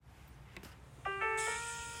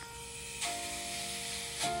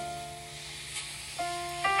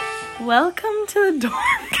Welcome to the dorm.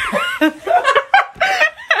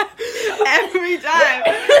 Every time.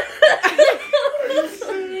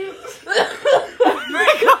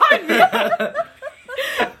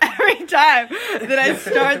 Every time that I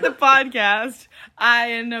start the podcast,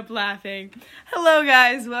 I end up laughing. Hello,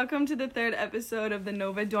 guys. Welcome to the third episode of the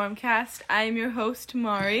Nova Dormcast. I am your host,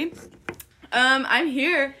 Mari. I'm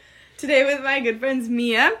here today with my good friends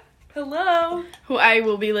Mia. Hello. Who I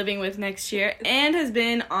will be living with next year, and has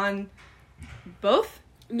been on both?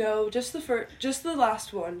 No, just the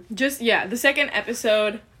last one. The second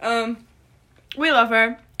episode. We love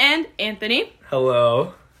her. And Anthony.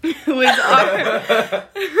 Hello. who is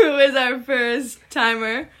our first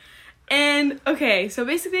timer. And okay, so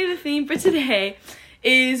basically the theme for today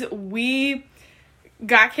is we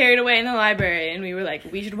got carried away in the library and we were like,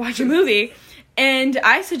 we should watch a movie. And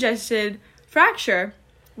I suggested Fracture,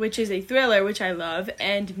 which is a thriller, which I love,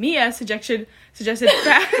 and Mia suggested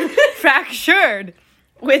Fractured,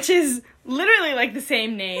 which is literally like the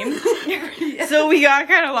same name. So we got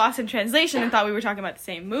kind of lost in translation and thought we were talking about the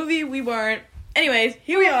same movie. We weren't. Anyways,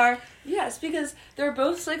 here we are. Yes, because they're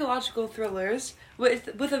both psychological thrillers with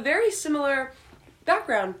a very similar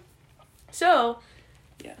background. So,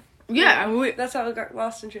 Yeah, that's how it got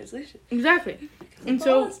lost in translation. Exactly. And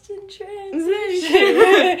lost in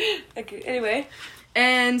translation. Okay, anyway.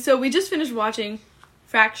 And so we just finished watching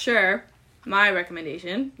Fracture, my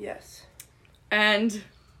recommendation. Yes. And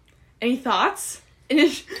any thoughts?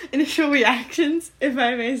 Initial reactions, if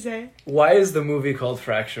I may say. Why is the movie called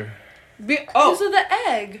Fracture? Because of the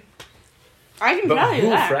egg. I can But tell you who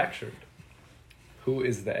that. fractured? Who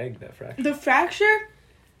is the egg that fractured? The fracture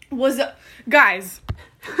was... Guys,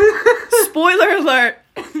 spoiler alert.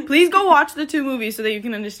 Please go watch the two movies so that you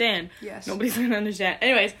can understand. Yes. Nobody's going to understand.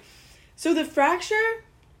 Anyways, so the fracture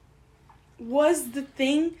was the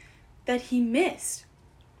thing that he missed.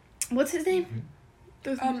 What's his name?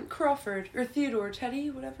 Crawford or Theodore,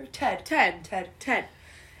 Teddy, whatever. Ted.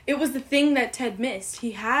 It was the thing that Ted missed.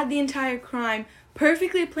 He had the entire crime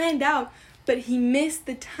perfectly planned out, but he missed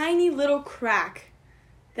the tiny little crack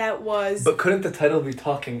that was... But couldn't the title be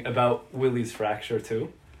talking about Willie's fracture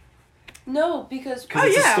too? No, because...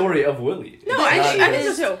 Because it's a story of Willie. No, I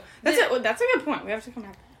think so too. That's a good point. We have to come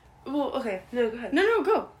back. Well, okay. No, go ahead. No,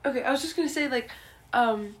 go. Okay, I was just going to say, crap. What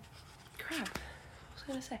was I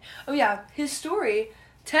going to say? Oh, yeah. His story,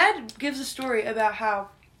 Ted gives a story about how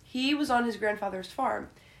he was on his grandfather's farm,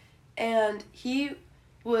 and he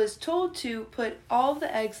was told to put all of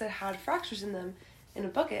the eggs that had fractures in them in a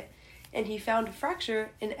bucket, and he found a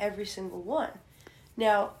fracture in every single one.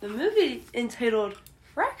 Now, the movie entitled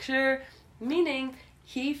Fracture, meaning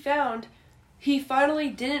he finally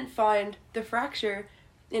didn't find the fracture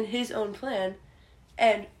in his own plan,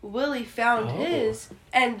 and Willie found his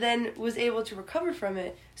and then was able to recover from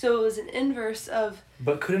it. So it was an inverse of...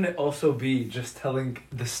 But couldn't it also be just telling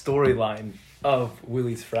the storyline of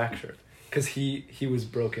Willie's fracture? Because he was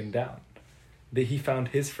broken down. That he found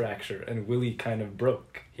his fracture and Willie kind of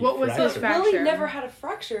broke. What was his fracture? Willie never had a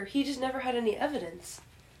fracture. He just never had any evidence.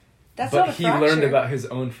 That's but not a fracture. But he learned about his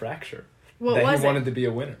own fracture. What was he wanted to be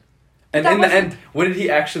a winner. And in the end, what did he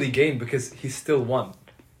actually gain? Because he still won.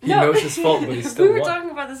 He knows his fault, but he still won. We were talking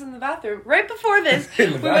about this in the bathroom. Right before this, we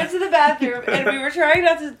went to the bathroom, and we were trying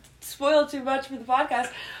not to spoil too much for the podcast,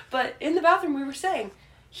 but in the bathroom we were saying,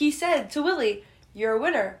 he said to Willie, you're a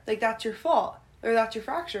winner. Like, that's your fault. Or that's your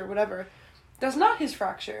fracture, whatever. That's not his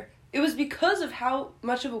fracture. It was because of how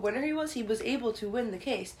much of a winner he was able to win the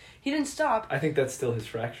case. He didn't stop. I think that's still his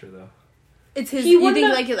fracture, though. It's his... You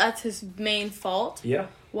think, that's his main fault? Yeah.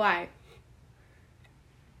 Why?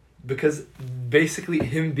 Because basically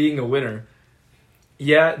him being a winner,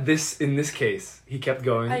 in this case, he kept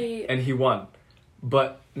going and he won.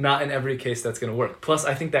 But not in every case that's going to work. Plus,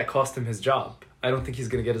 I think that cost him his job. I don't think he's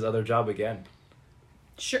going to get his other job again.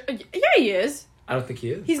 Sure. Yeah, he is. I don't think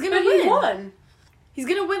he is. He's going to win. He won. He's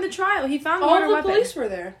going to win the trial. He found all the the weapon. Police were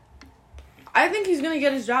there. I think he's going to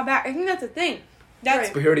get his job back. I think that's the thing.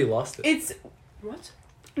 But he already lost it. It's... What?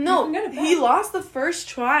 No, he lost the first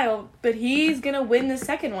trial, but he's going to win the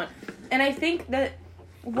second one. And I think that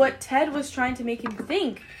what Ted was trying to make him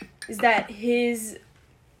think is that his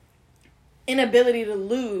inability to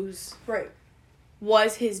lose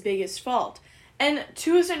was his biggest fault. And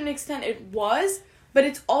to a certain extent it was, but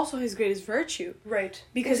it's also his greatest virtue. Right.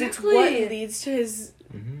 Because it's what leads to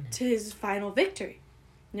his final victory.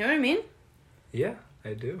 You know what I mean? Yeah,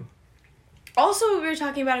 I do. Also, we were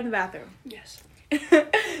talking about in the bathroom. Yes.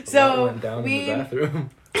 So went down in the bathroom.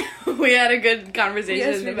 We had a good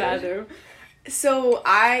conversation in the bathroom. So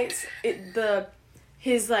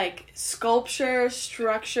his like sculpture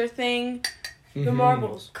structure thing The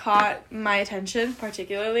marbles caught my attention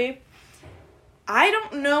particularly. I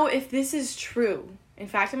don't know if this is true. In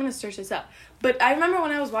fact, I'm going to search this up. But I remember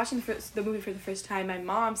when I was watching the movie for the first time, my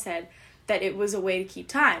mom said that it was a way to keep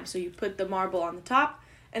time. So you put the marble on the top,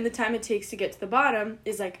 and the time it takes to get to the bottom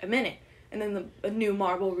is like a minute. And then a new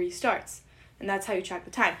marble restarts. And that's how you track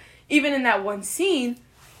the time. Even in that one scene,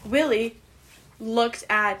 Willie looked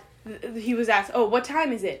at... He was asked, oh, what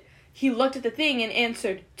time is it? He looked at the thing and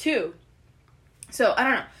answered 2. So, I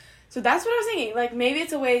don't know. So that's what I was thinking. Like, maybe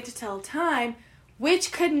it's a way to tell time,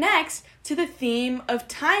 which connects to the theme of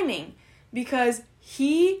timing. Because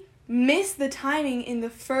he missed the timing in the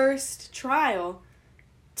first trial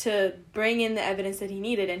to bring in the evidence that he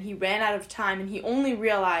needed. And he ran out of time. And he only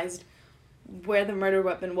realized where the murder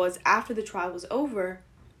weapon was after the trial was over.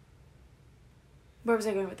 Where was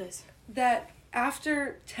I going with this? That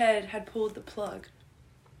after Ted had pulled the plug,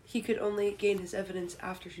 he could only gain his evidence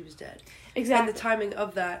after she was dead. Exactly. And the timing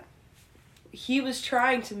of that, he was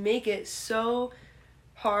trying to make it so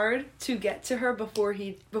hard to get to her before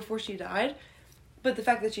she died, but the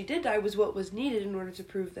fact that she did die was what was needed in order to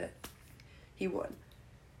prove that he won.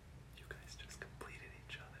 You guys just completed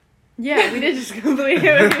each other. Yeah, we did just complete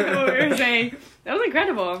what we were saying. That was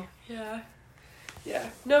incredible. Yeah.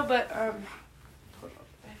 No, but hold on.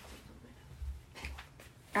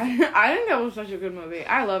 I think that was such a good movie.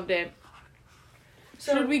 I loved it.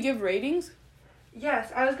 So, should we give ratings?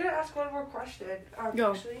 Yes, I was going to ask one more question.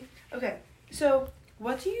 Go. Actually. Okay, so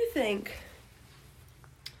what do you think...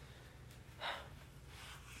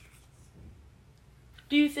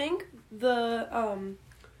 Do you think the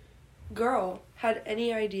girl had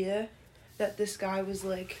any idea that this guy was,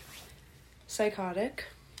 like, psychotic?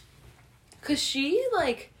 Because she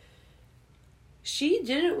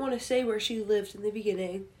didn't want to say where she lived in the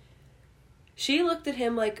beginning. She looked at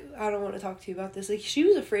him like, I don't want to talk to you about this. Like, she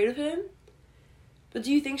was afraid of him. But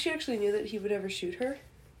do you think she actually knew that he would ever shoot her?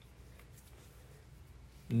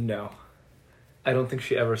 No. I don't think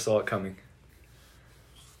she ever saw it coming.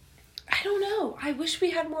 I don't know. I wish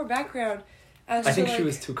we had more background. I think she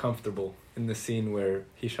was too comfortable in the scene where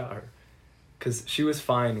he shot her. Because she was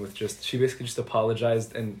fine with she basically just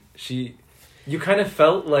apologized, and you kind of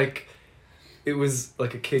felt like it was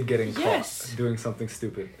like a kid getting caught doing something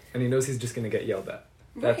stupid. And he knows he's just going to get yelled at.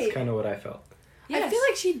 That's kind of what I felt. Yes. I feel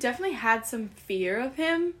like she definitely had some fear of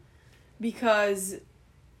him because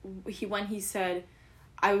when he said,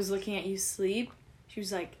 I was looking at you sleep, she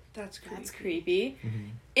was like, That's creepy. Mm-hmm.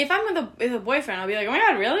 If I'm with a boyfriend, I'll be like, oh my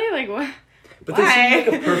god, really? Like, what? But they seemed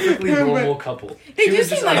like a perfectly normal couple. They do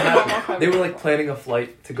seem like a normal couple. They were like planning a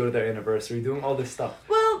flight to go to their anniversary, doing all this stuff.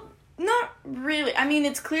 Well, not really. I mean,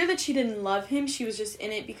 it's clear that she didn't love him. She was just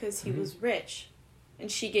in it because he was rich.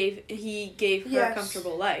 And he gave her a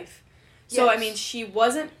comfortable life. So, I mean, she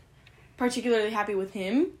wasn't particularly happy with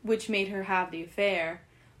him, which made her have the affair.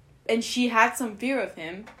 And she had some fear of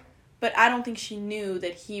him, but I don't think she knew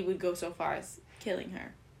that he would go so far as killing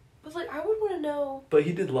her. But, like, I would want to know... But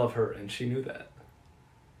he did love her, and she knew that.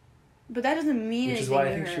 But that doesn't mean anything. Which is why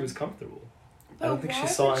I think she was comfortable. But I don't think she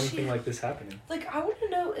saw anything like this happening. Like, I want to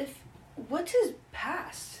know what's his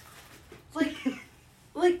past? Like,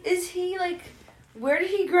 is he, like... Where did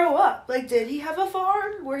he grow up? Like, did he have a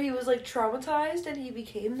farm where he was, like, traumatized and he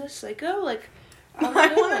became this psycho? Like,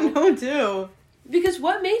 I want to know, too. Because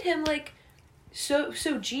what made him, like, so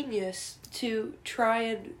genius to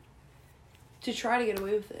try to get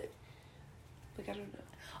away with it? Like, I don't know.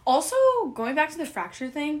 Also, going back to the fracture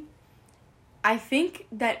thing, I think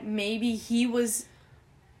that maybe he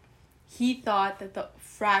thought that the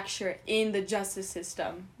fracture in the justice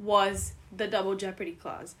system was the double jeopardy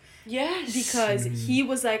clause. Yes. Because he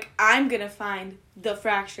was like, I'm going to find the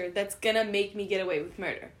fracture that's going to make me get away with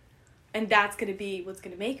murder. And that's going to be what's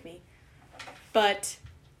going to make me. But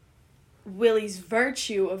Willie's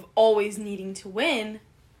virtue of always needing to win.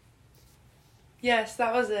 Yes,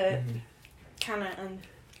 that was it. Kind of,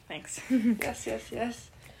 thanks. Yes.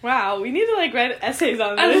 Wow, we need to, like, write essays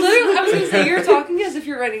on this. I was going to say, you're talking as if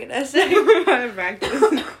you're writing an essay.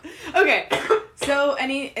 Practice. Okay, so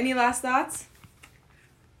any last thoughts?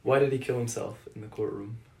 Why did he kill himself in the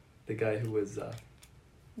courtroom? The guy who was...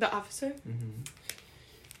 The officer? Mm-hmm.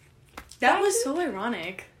 That was so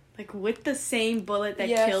ironic. Like, with the same bullet that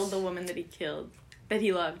killed the woman that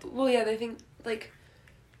he loved. Well, yeah, they think, like...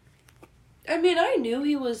 I mean, I knew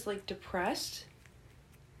he was, like, depressed.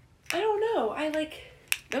 I don't know.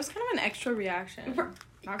 That was kind of an extra reaction.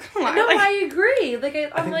 Not gonna lie. No, I agree. Like,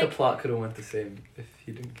 I think the plot could have went the same if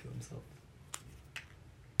he didn't kill himself.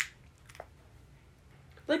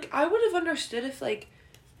 Like, I would have understood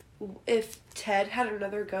if Ted had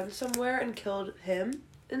another gun somewhere and killed him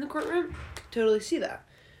in the courtroom. Totally see that.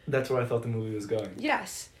 That's where I thought the movie was going.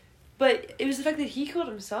 Yes. But it was the fact that he killed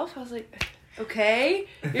himself. I was like, okay,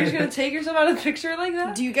 you're just gonna take yourself out of the picture like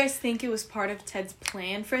that? Do you guys think it was part of Ted's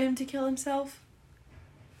plan for him to kill himself?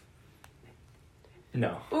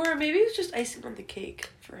 No. Or maybe it was just icing on the cake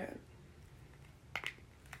for him.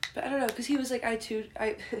 But I don't know, because he was like, I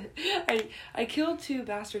killed 2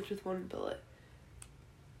 bastards with 1 bullet.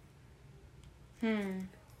 I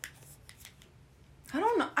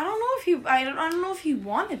don't know. I don't know if he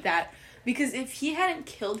wanted that, because if he hadn't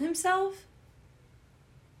killed himself,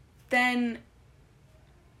 then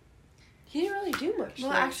he didn't really do much.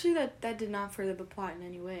 Well, actually, that did not further the plot in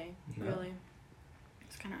any way. No. Really,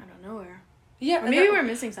 it's kind of out of nowhere. Yeah, or maybe we're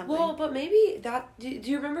missing something. Well, but maybe that. Do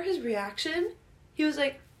you remember his reaction? He was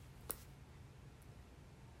like,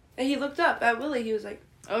 and he looked up at Willie. He was like,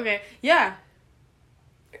 "Okay, yeah,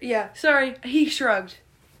 yeah, sorry." He shrugged.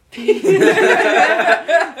 We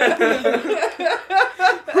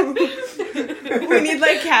need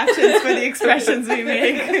like captions for the expressions we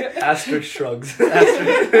make. Asterisk shrugs.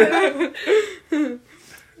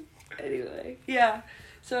 Anyway, yeah.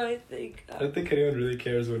 So I think. I don't think anyone really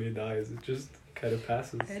cares when he dies. It just kind of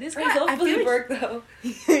passes. It is I love Billy Burke though.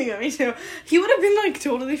 Yeah, me too. He would have been like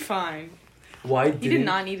totally fine. Why he did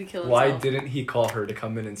not need to kill himself. Why didn't he call her to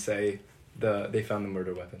come in and say they found the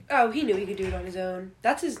murder weapon? Oh, he knew he could do it on his own.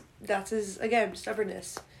 That's his again,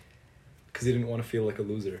 stubbornness. Because he didn't want to feel like a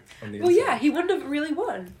loser on the inside. inside. Yeah, he wouldn't have really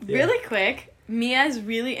won. Yeah. Really quick, Mia's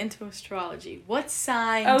really into astrology. What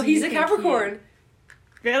sign? Oh, he's a Capricorn.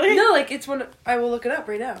 Really? No, like it's one. I will look it up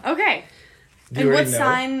right now. Okay. Do you and what know?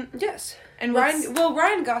 sign? Yes. And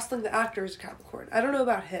Ryan Gosling, the actor, is a Capricorn. I don't know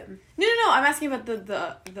about him. No. I'm asking about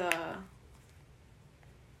the.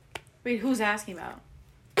 Wait, who's asking about?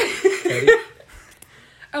 Teddy?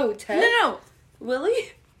 Oh, Ted? No.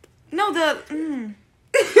 Willie? No, I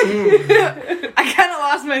kind of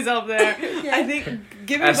lost myself there. Yeah. I think.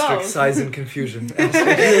 Give me Asterisk both. size and confusion.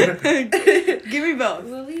 Give me both.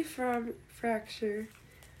 Willie from Fracture.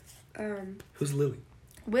 Who's Lily?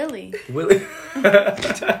 Willie. Willie.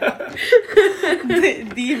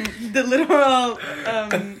 the literal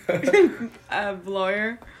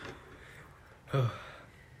lawyer.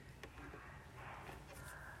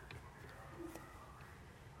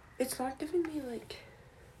 It's not giving me like.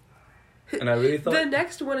 And I really thought the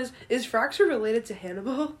next one is Fracture related to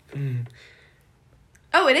Hannibal? Mm.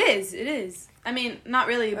 Oh, it is. It is. I mean, not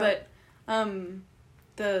really, but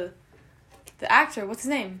the actor. What's his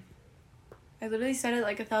name? I literally said it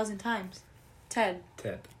like 1,000 times. Ted.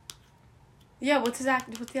 Yeah. What's the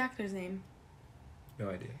actor's name?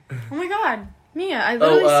 No idea. Oh my God, Mia! I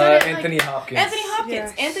literally said it. Anthony Hopkins. Anthony Hopkins.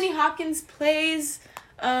 Yes. Anthony Hopkins plays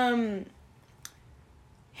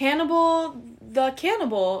Hannibal the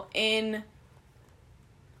Cannibal in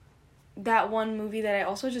that one movie that I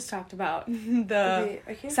also just talked about,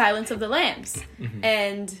 Silence of the Lambs. Mm-hmm.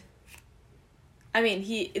 And I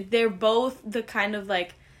mean, they're both the kind of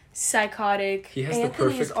like psychotic. He has Anthony the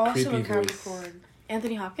perfect is also creepy a Capricorn. voice.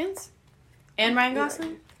 Anthony Hopkins and Ryan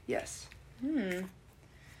Gosling. Yes.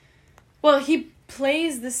 Well, he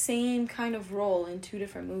plays the same kind of role in 2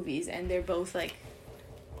 different movies, and they're both like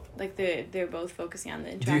they're both focusing on the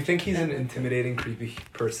interaction. Do you think he's an intimidating, creepy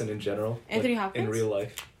person in general? Anthony Hopkins? In real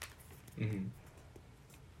life? Mm-hmm.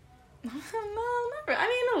 No, not really. I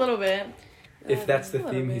mean, a little bit. If that's the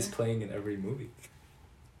theme he's playing in every movie.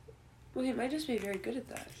 Well, he might just be very good at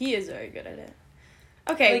that. He is very good at it.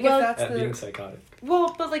 Okay, like well... If that's being psychotic.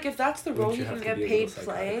 Well, but like if that's the role he can get paid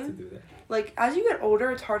playing, like as you get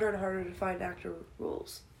older, it's harder and harder to find actor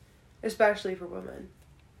roles. Especially for women.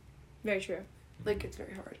 Very true. Like, it's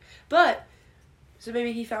very hard. But, so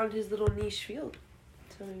maybe he found his little niche field.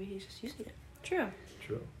 So maybe he's just using it. True.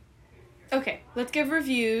 True. Okay, let's give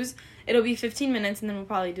reviews. It'll be 15 minutes, and then we'll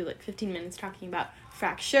probably do, 15 minutes talking about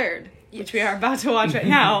Fractured, which we are about to watch right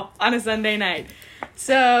now on a Sunday night.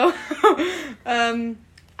 So,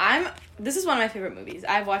 this is one of my favorite movies.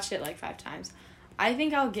 I've watched it, 5 times. I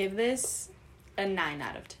think I'll give this a 9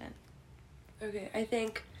 out of 10. Okay, I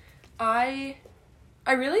think I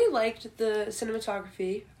really liked the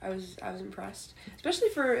cinematography. I was impressed, especially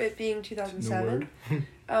for it being 2007.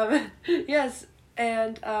 Yes,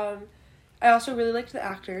 and I also really liked the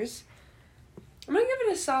actors. I'm gonna give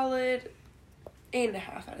it a solid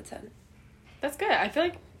 8.5 out of 10. That's good. I feel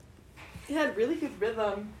like it had really good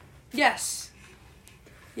rhythm. Yes.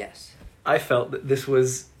 I felt that this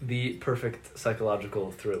was the perfect psychological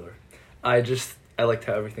thriller. I liked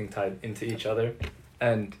how everything tied into each other.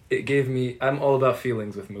 And it gave me... I'm all about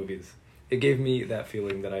feelings with movies. It gave me that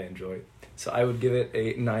feeling that I enjoy. So I would give it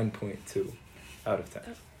a 9.2. out of 10.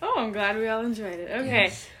 Oh, I'm glad we all enjoyed it. Okay.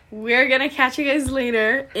 Yes. We're gonna catch you guys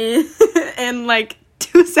later in in like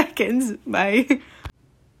 2 seconds. Bye.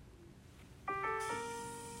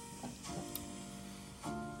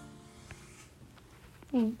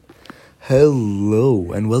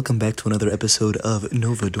 Hello, and welcome back to another episode of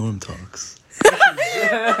Nova Dorm Talks.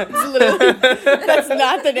 That's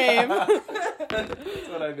not the name. That's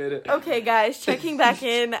what I made it. Okay, guys, checking back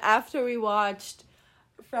in after we watched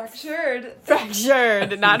Fractured,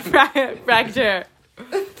 not Fracture.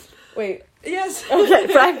 Wait. Yes. Okay,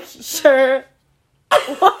 Fracture.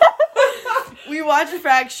 We watched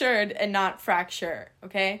Fractured and not Fracture,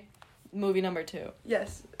 okay? Movie number 2.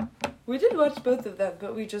 Yes. We did watch both of them,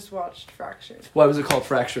 but we just watched Fractured. Why was it called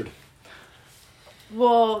Fractured?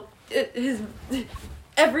 Well,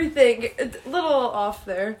 everything, a little off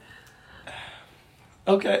there.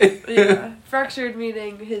 Okay. Yeah. Fractured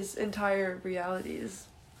meaning his entire reality is...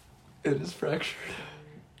 It is fractured.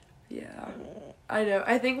 Yeah. I know.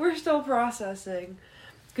 I think we're still processing.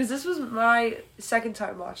 Because this was my second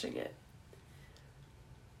time watching it.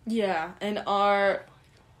 Yeah, and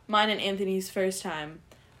mine and Anthony's first time.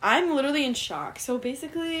 I'm literally in shock. So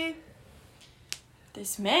basically,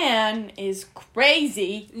 this man is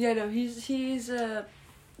crazy. Yeah, no, he's he's a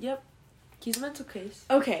mental case.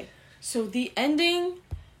 Okay, so the ending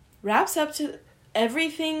wraps up to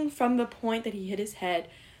everything from the point that he hit his head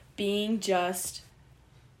being just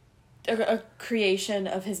a creation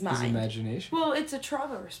of his mind. His imagination. Well, it's a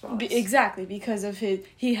trauma response. Exactly, because of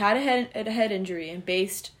he had a head injury, and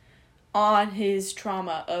based on his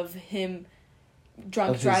trauma of him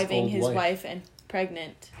drunk driving his wife and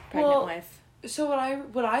pregnant wife. So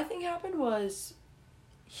what I think happened was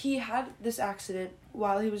he had this accident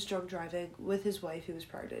while he was drunk driving with his wife who was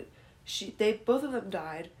pregnant. Both of them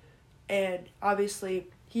died, and obviously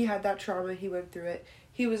he had that trauma, he went through it.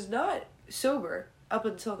 He was not sober up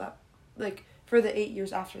until that, like, for the 8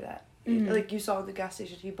 years after that. Mm-hmm. Like you saw in the gas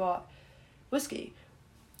station, he bought whiskey.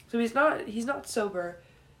 So he's not sober.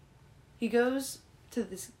 He goes to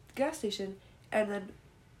this gas station, and then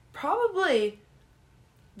probably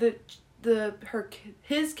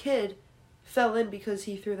his kid fell in because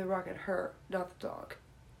he threw the rock at her, not the dog.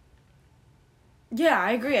 Yeah,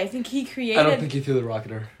 I agree. I think he created... I don't think he threw the rock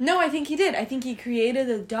at her. No, I think he did. I think he created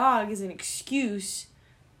the dog as an excuse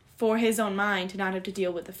for his own mind to not have to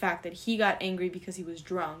deal with the fact that he got angry because he was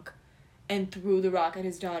drunk and threw the rock at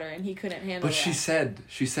his daughter, and he couldn't handle it. But she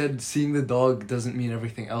said seeing the dog doesn't mean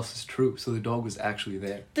everything else is true, so the dog was actually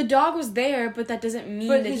there. The dog was there, but that doesn't mean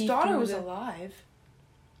that his daughter was alive.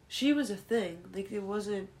 She was a thing. Like, it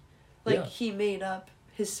wasn't... Like, he made up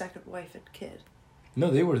his second wife and kid.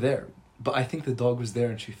 No, they were there. But I think the dog was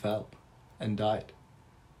there and she fell and died.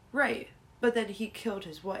 Right. But then he killed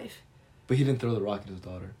his wife. But he didn't throw the rock at his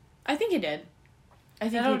daughter. I think he did. I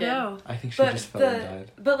don't know. I think she just fell and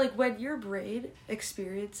died. But, like, when your brain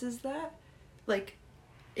experiences that, like,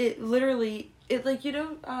 it literally... Like, you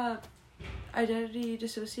know, identity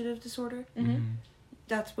dissociative disorder? Mm-hmm.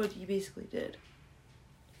 That's what he basically did.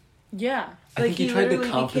 Yeah. I think he tried to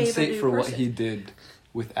compensate for what he did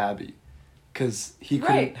with Abby. Because he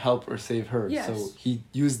couldn't help or save her. Yes. So he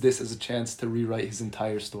used this as a chance to rewrite his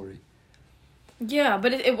entire story. Yeah,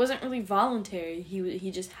 but it wasn't really voluntary.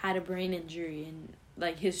 He just had a brain injury, and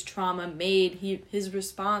like his trauma made his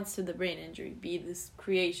response to the brain injury be this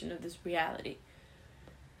creation of this reality.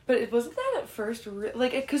 But it wasn't that at first,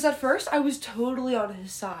 because at first I was totally on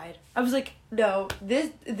his side. I was like, no,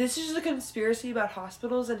 this is just a conspiracy about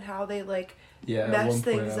hospitals and how they mess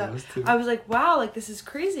things up. I was like, wow, like this is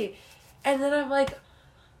crazy. And then I'm like,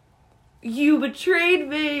 you betrayed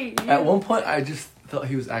me. At one point, I just thought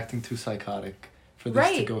he was acting too psychotic for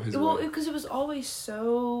this to go his way. Well, because it was always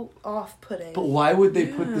so off-putting. But why would they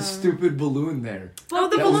put the stupid balloon there? Well,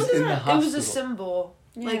 the balloon it was a symbol.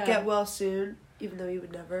 Yeah. Like, get well soon, even though you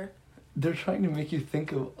would never. They're trying to make you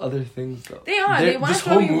think of other things, though. They are. They want to This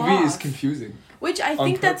whole movie is confusing. Which I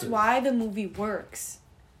think that's why the movie works.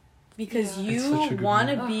 Because you want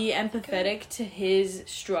to be empathetic to his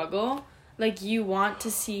struggle. Like, you want to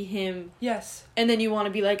see him... Yes. And then you want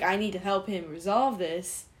to be like, I need to help him resolve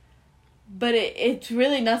this. But it's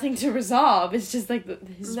really nothing to resolve. It's just like...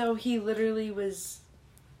 No, he literally was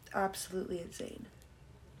absolutely insane.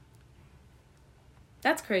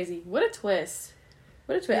 That's crazy. What a twist.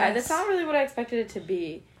 What a twist. Yes. That's not really what I expected it to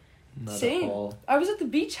be. Not Same. At all. I was at the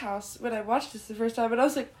beach house when I watched this the first time, and I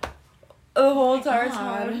was like... The whole entire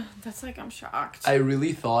time. That's like, I'm shocked. I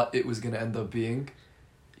really thought it was going to end up being...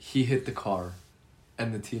 He hit the car,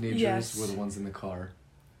 and the teenagers were the ones in the car.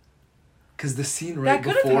 Because the scene right That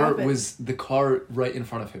could've before happened. was the car right in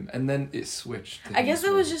front of him, and then it switched. I guess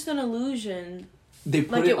it was just an illusion. They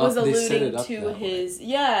put Like it it was up, they set alluding it up to that way. his.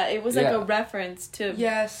 Yeah, it was like Yeah. a reference to.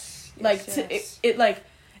 Yes. Like yes, to yes. it like,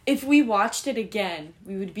 if we watched it again,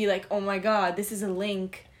 we would be like, oh my god, this is a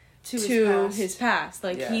link to his past.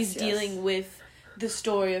 Like Yes, he's yes. dealing with the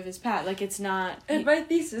story of his past. Like it's not. And my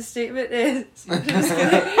thesis statement is. Just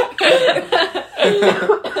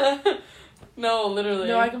No, literally.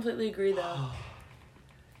 No, I completely agree though.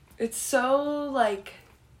 It's so like.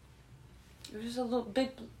 It was a little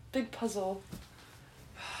big puzzle.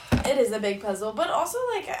 It is a big puzzle, but also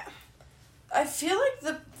like, I feel like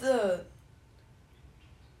the.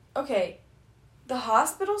 Okay, the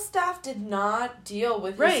hospital staff did not deal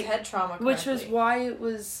with Right. his head trauma correctly. Which was why it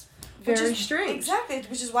was very strange. Exactly,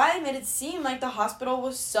 which is why it made it seem like the hospital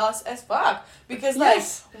was sus as fuck. Because,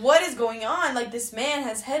 Yes. like, what is going on? Like, this man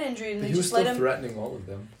has head injury and But they he was just let still him... threatening all of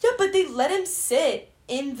them. Yeah, but they let him sit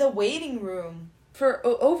in the waiting room For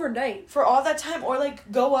overnight. for all that time. Or,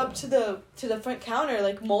 like, go up to the front counter,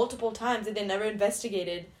 like, multiple times that they never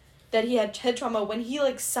investigated that he had head trauma when he,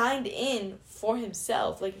 like, signed in for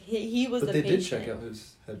himself. Like, he was But the they patient. did check out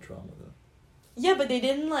his head trauma, though. Yeah, but they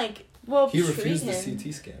didn't, like... Well, He treat refused the him.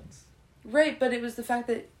 CT scans. right, but it was the fact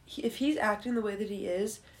that if he's acting the way that he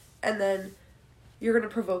is, and then you're gonna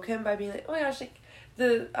provoke him by being like, oh my gosh, like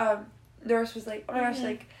the nurse was like, oh my gosh, Mhm.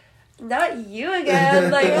 like not you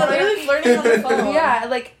again, like Yeah, literally flirting on the phone. yeah,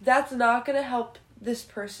 like that's not gonna help this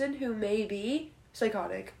person who may be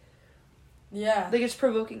psychotic. Yeah. Like it's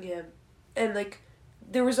provoking him, and like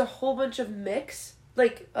there was a whole bunch of mix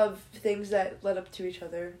like of things that led up to each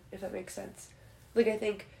other, if that makes sense. Like I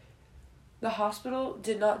think the hospital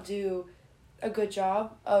did not do a good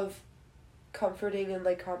job of comforting and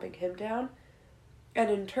like calming him down, and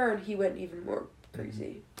in turn he went even more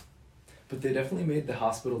crazy. But they definitely made the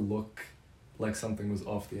hospital look like something was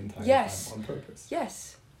off the entire Yes. time on purpose.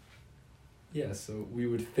 Yes, Yeah, so we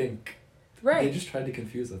would think... right. They just tried to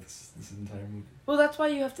confuse us this entire movie. Well, that's why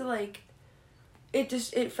you have to like.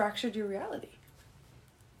 It fractured your reality.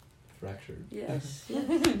 Fractured. Yes.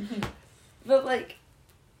 But like.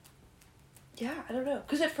 Yeah, I don't know.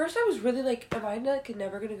 Because at first I was really like, am I like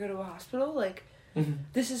never gonna go to a hospital? Like,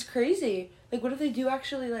 this is crazy. Like, what if they do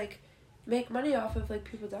actually like make money off of like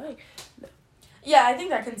people dying? Yeah, I think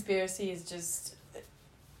that conspiracy is just...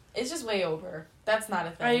 It's just way over. That's not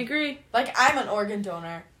a thing. I agree. Like, I'm an organ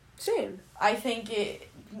donor. Same. I think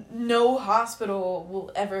no hospital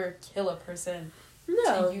will ever kill a person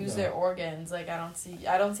No. to use No. their organs. Like, I don't see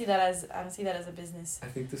that as a business. I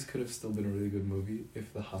think this could have still been a really good movie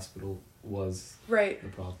if the hospital was Right. the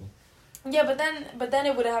problem. Yeah, but then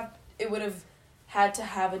it would have had to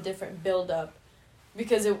have a different build up,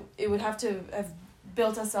 because it would have to have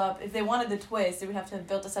built us up. If they wanted the twist, they would have to have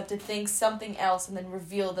built us up to think something else and then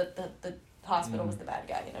reveal that the hospital was the bad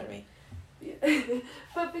guy. You know what I mean? Yeah.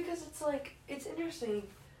 But because it's like it's interesting,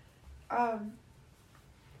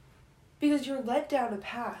 because you're led down a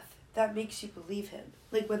path that makes you believe him.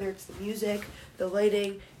 Like whether it's the music, the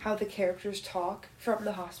lighting, how the characters talk from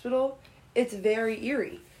the hospital, it's very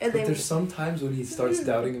eerie. And But there's some times when he starts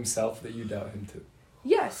doubting himself that you doubt him too.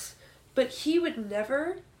 yes, but he would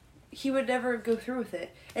never go through with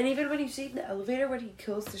it. And even when you see in the elevator when he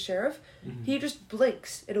kills the sheriff, he just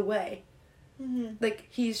blinks it away. Mm-hmm. Like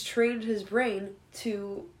he's trained his brain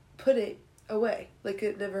to put it away, like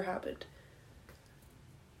it never happened.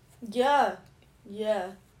 Yeah.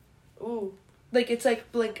 Ooh. Like it's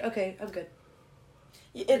like blink. Okay, I'm good.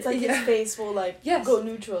 It's like Yeah. his face will like Yes. go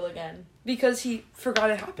neutral again. Because he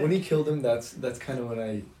forgot it happened. When he killed him, that's kind of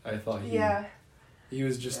when I thought he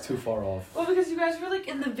was just too far off. Well, because you guys were like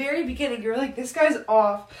in the very beginning, you were like, "This guy's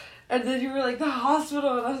off," and then you were like, "The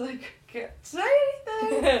hospital," and I was like, "Can't say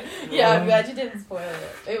anything." Yeah, I'm glad you didn't spoil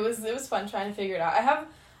it. It was fun trying to figure it out.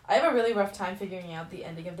 I have a really rough time figuring out the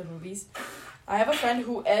ending of the movies. I have a friend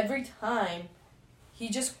who every time he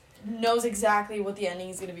just knows exactly what the ending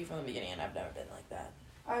is going to be from the beginning, and I've never been like that.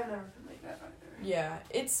 I've never been like that either. Yeah,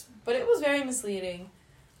 but it was very misleading.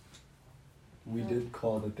 We did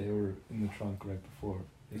call that they were in the trunk right before.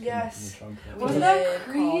 They came Yes. out in the trunk right We Wasn't before. that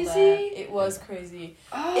did call crazy? that. It was crazy.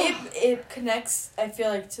 Oh, It connects, I feel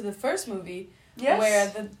like, to the first movie, yes.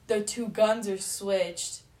 where the two guns are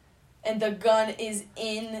switched, and the gun is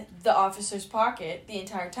in the officer's pocket the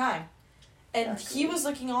entire time. And he was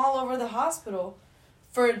looking all over the hospital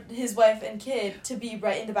for his wife and kid to be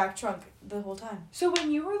right in the back trunk the whole time. So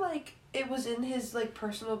when you were like, it was in his like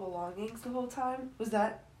personal belongings the whole time. Was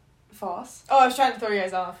that false? Oh, I was trying to throw you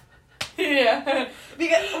guys off. Yeah.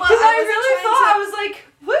 Because I really thought I was like,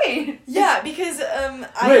 wait. Yeah, because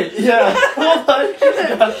Wait, yeah. Hold on.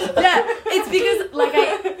 Yeah, it's because like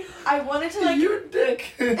I wanted to like You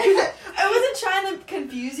dick. I wasn't trying to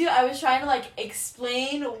confuse you. I was trying to like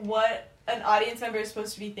explain what an audience member is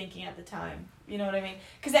supposed to be thinking at the time. You know what I mean?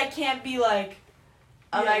 Because I can't be like,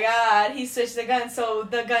 oh my god, he switched the gun, so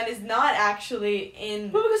the gun is not actually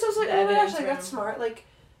in. Well, because I was like, the oh my gosh, evidence like room. that's smart. Like,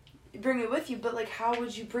 bring it with you, but like, how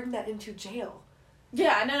would you bring that into jail?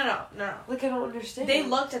 Yeah, no. Like, I don't understand. They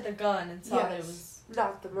looked at the gun and saw that it was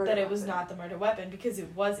not the murder. that it was not the murder weapon because it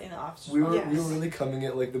was in the officer's We were pocket. really coming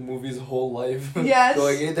at like the movie's whole life. Yes.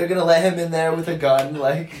 Going, they're gonna let him in there with a gun,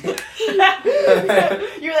 like. You're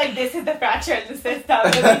like, this is the fracture in the system,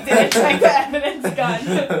 but we didn't check the evidence gun.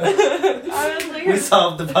 Honestly, We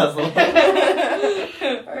solved the puzzle.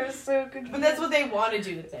 are so good. But that's what they wanted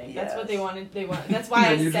you to think. That's what they Yes. wanted. That's why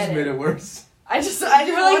I you said just made it worse. I You just were like,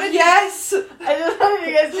 wanted yes. I just wanted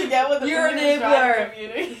you guys to get what the You're an women is trying to enabler.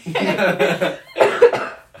 communicate.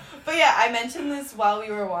 But yeah, I mentioned this while we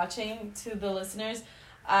were watching to the listeners.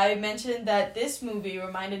 I mentioned that this movie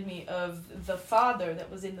reminded me of The Father that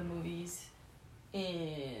was in the movies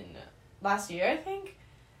in last year, I think.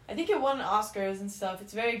 I think it won Oscars and stuff.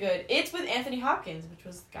 It's very good. It's with Anthony Hopkins, which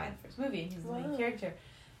was the guy in the first movie, and he's the main character.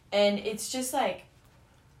 And it's just like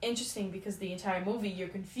interesting because the entire movie you're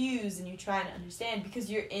confused and you're trying to understand because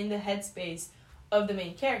you're in the headspace of the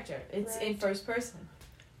main character. It's in first person,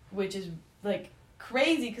 which is like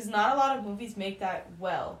crazy because not a lot of movies make that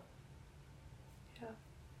well. Yeah.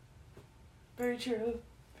 Very true.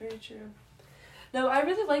 Very true. No, I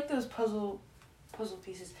really like those puzzle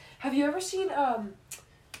pieces. Have you ever seen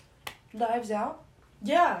Knives Out?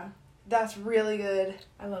 Yeah, That's really good.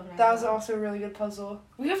 I love it. That was also a really good puzzle.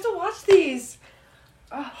 We have to watch these.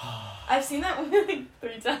 I've seen that movie like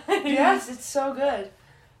 3 times. Yes, it's so good.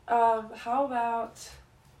 How about?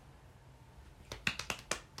 I'm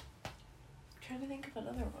trying to think of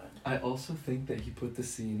another one. I also think that he put the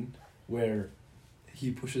scene where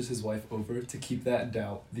he pushes his wife over to keep that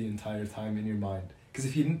doubt the entire time in your mind. Because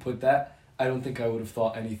if he didn't put that, I don't think I would have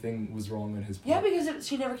thought anything was wrong on his part. Yeah, because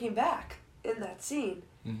she never came back in that scene.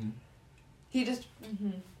 Mm-hmm. He just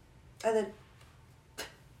Mm-hmm. and then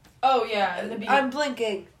Oh yeah, in the beginning. I'm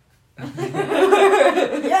blinking.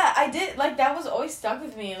 Yeah, I did. Like that was always stuck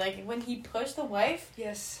with me. Like when he pushed the wife,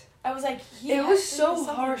 Yes. I was like, It was so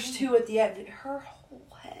harsh too at the end. Her whole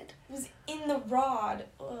head. It was in the rod.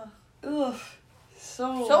 Ugh. Ugh.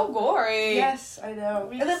 So gory. Yes, I know.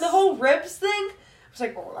 And then the whole ribs thing was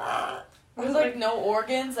like, blah. It was like no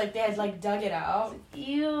organs. Like they had like dug it out.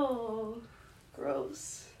 Ew.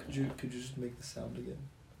 Gross. Could you just make the sound again?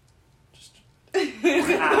 Just.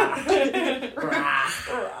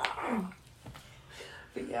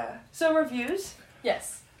 But yeah. So reviews?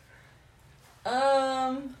 Yes. You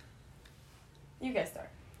guys start.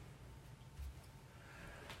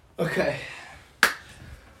 Okay.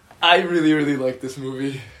 I really, really like this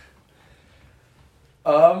movie.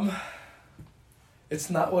 It's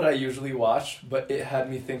not what I usually watch, but it had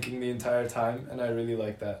me thinking the entire time, and I really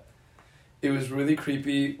like that. It was really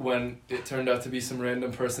creepy when it turned out to be some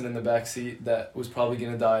random person in the backseat that was probably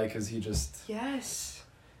gonna die because he just... Yes.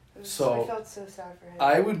 I So, felt so sad for him.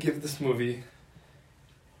 I would give this movie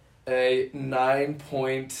a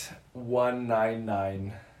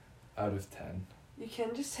 9.199 out of 10. You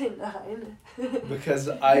can just say 9. Because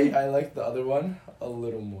I like the other one a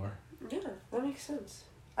little more. Yeah, that makes sense.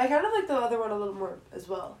 I kind of like the other one a little more as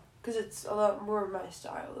well. Because it's a lot more my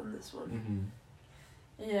style than this one. Mm-hmm.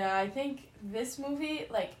 Yeah, I think this movie,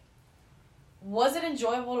 like, was it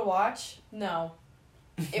enjoyable to watch? No.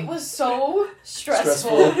 It was so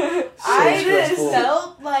stressful. I stressful.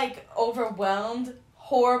 felt, like, overwhelmed,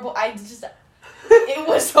 horrible. It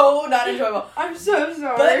was so not enjoyable. I'm so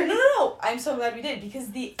sorry. But no. I'm so glad we did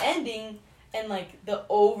because the ending and, like, the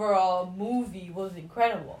overall movie was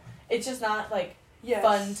incredible. It's just not, like,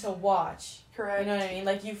 fun to watch. Correct. You know what I mean?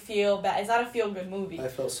 Like, you feel bad. It's not a feel-good movie. I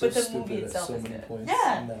felt so But the stupid movie itself at so is many good. points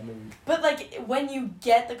Yeah. in that movie. But, like, when you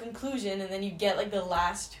get the conclusion and then you get, like, the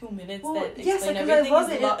last 2 minutes that explain yes, because everything, I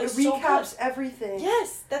love it. It it's so recaps good. everything.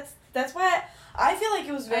 Yes, that's why I feel like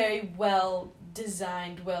it was very well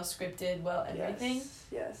designed, well scripted, well everything.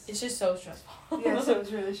 Yes. It's just so stressful. Yes, it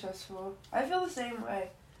was really stressful. I feel the same way.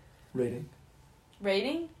 Rating?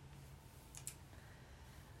 Rating?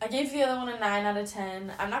 I gave the other one a 9 out of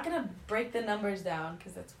 10. I'm not going to break the numbers down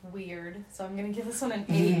because that's weird. So I'm going to give this one an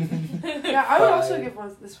 8. Yeah, I would Five. also give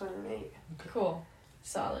this one an 8. Cool.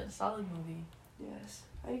 Solid movie. Yes,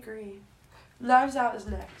 I agree. Knives Out is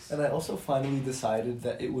next. And I also finally decided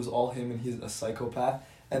that it was all him and he's a psychopath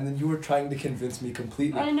and then you were trying to convince me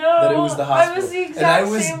completely I know, that it was the hospital. I was the exact and I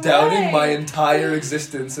was same doubting way. my entire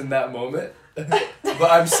existence in that moment.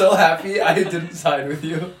 But I'm so happy I didn't side with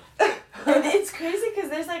you. And it's crazy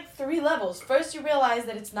because there's like 3 levels. First, you realize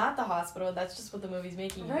that it's not the hospital. That's just what the movie's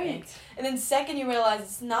making you think. And then second, you realize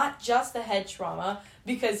it's not just the head trauma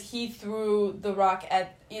because he threw the rock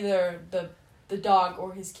at either the dog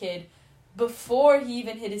or his kid before he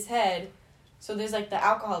even hit his head. So there's like the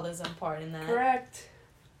alcoholism part in that. Correct.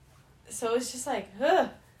 So it's just like, ugh.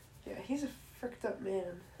 Yeah, he's a fricked up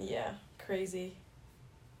man. Yeah, crazy.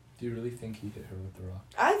 Do you really think he hit her with the rock?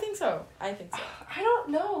 I think so. I don't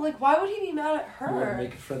know. Like, why would he be mad at You want to her?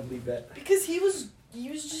 make a friendly bet? Because he's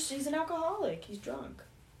an alcoholic. He's drunk.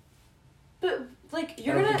 But, like, I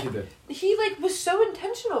don't think he did. He, like, was so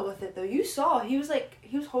intentional with it, though. You saw. He was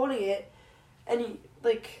holding it, and he,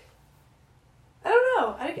 like, I don't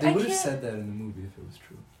know. They would have said that in the movie if it was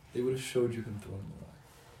true. They would have showed you him throwing the rock.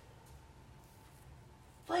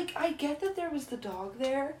 Like, I get that there was the dog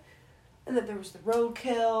there, and that there was the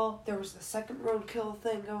roadkill, there was the second roadkill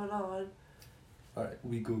thing going on. Alright,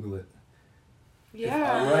 we Google it. Yeah. If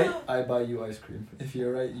I'm right, I buy you ice cream. If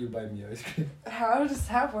you're right, you buy me ice cream. How does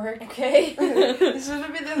that work? Okay. Shouldn't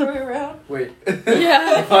it be the other way around? Wait.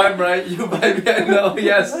 Yeah. If I'm right, you buy me. No,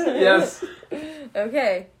 yes, yes.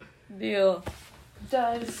 Okay. Deal.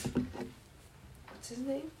 What's his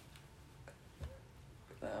name?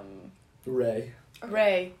 Ray.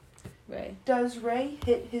 Ray. Does Ray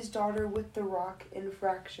hit his daughter with the rock and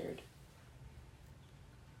fractured?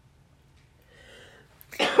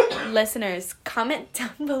 Listeners, comment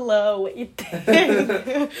down below what you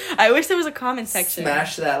think. I wish there was a comment section.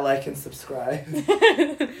 Smash that like and subscribe.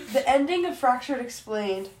 The ending of Fractured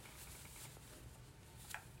explained.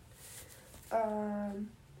 I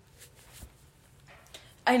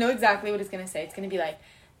know exactly what it's gonna say. It's gonna be like,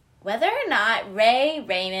 whether or not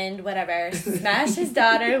Raymond, whatever, smashed his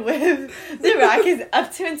daughter with the rock is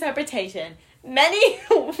up to interpretation. Many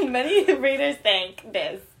readers think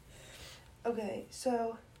this. Okay,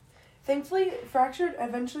 so thankfully, Fractured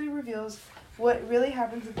eventually reveals what really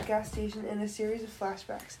happens at the gas station in a series of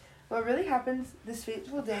flashbacks. What really happens this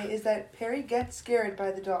fateful day is that Perry gets scared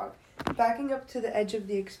by the dog, backing up to the edge of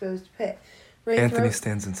the exposed pit. Anthony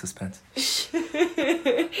stands in suspense.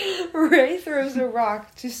 Ray throws a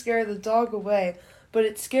rock to scare the dog away, but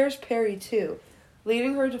it scares Perry too,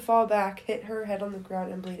 leading her to fall back, hit her head on the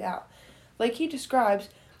ground, and bleed out. Like he describes,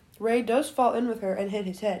 Ray does fall in with her and hit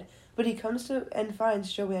his head, but he comes to and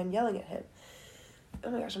finds Joanne yelling at him.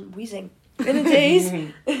 Oh my gosh, I'm wheezing. In a daze,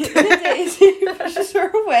 he pushes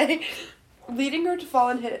her away, leading her to fall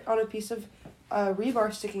and hit on a piece of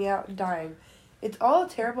rebar sticking out, dying. It's all a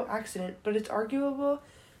terrible accident, but it's arguable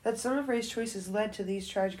that some of Ray's choices led to these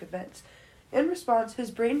tragic events. In response, his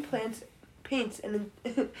brain paints an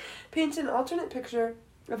alternate picture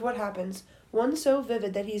of what happens, one so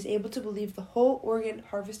vivid that he is able to believe the whole organ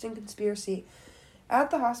harvesting conspiracy at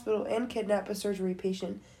the hospital and kidnap a surgery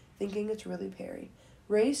patient, thinking it's really Perry.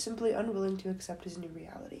 Ray's simply unwilling to accept his new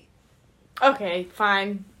reality. Okay,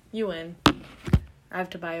 fine. You win. I have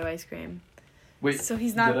to buy you ice cream. Wait, so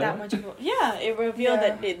he's not that much of a... Yeah, it revealed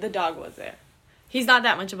that the dog was there. He's not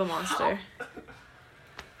that much of a monster.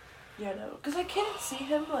 Yeah, no. Because I can't see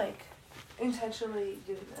him, like, intentionally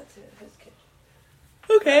doing that to his kid.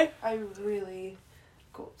 Okay. I'm really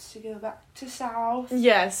got to go back to South.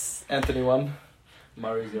 Yes. Anthony 1.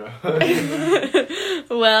 Mari 0.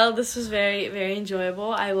 Well, this was very, very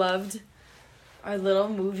enjoyable. I loved our little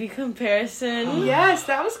movie comparison. Yes,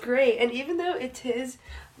 that was great. And even though it is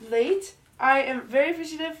late, I am very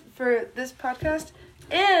appreciative for this podcast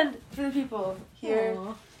and for the people here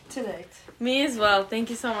tonight. Me as well. Thank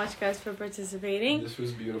you so much, guys, for participating. This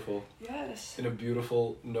was beautiful. Yes. In a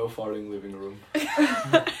beautiful, no farting living room.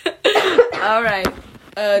 All right.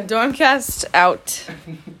 Dormcast out.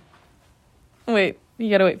 Wait, you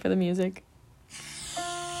gotta wait for the music.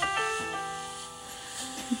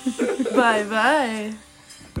 Bye-bye.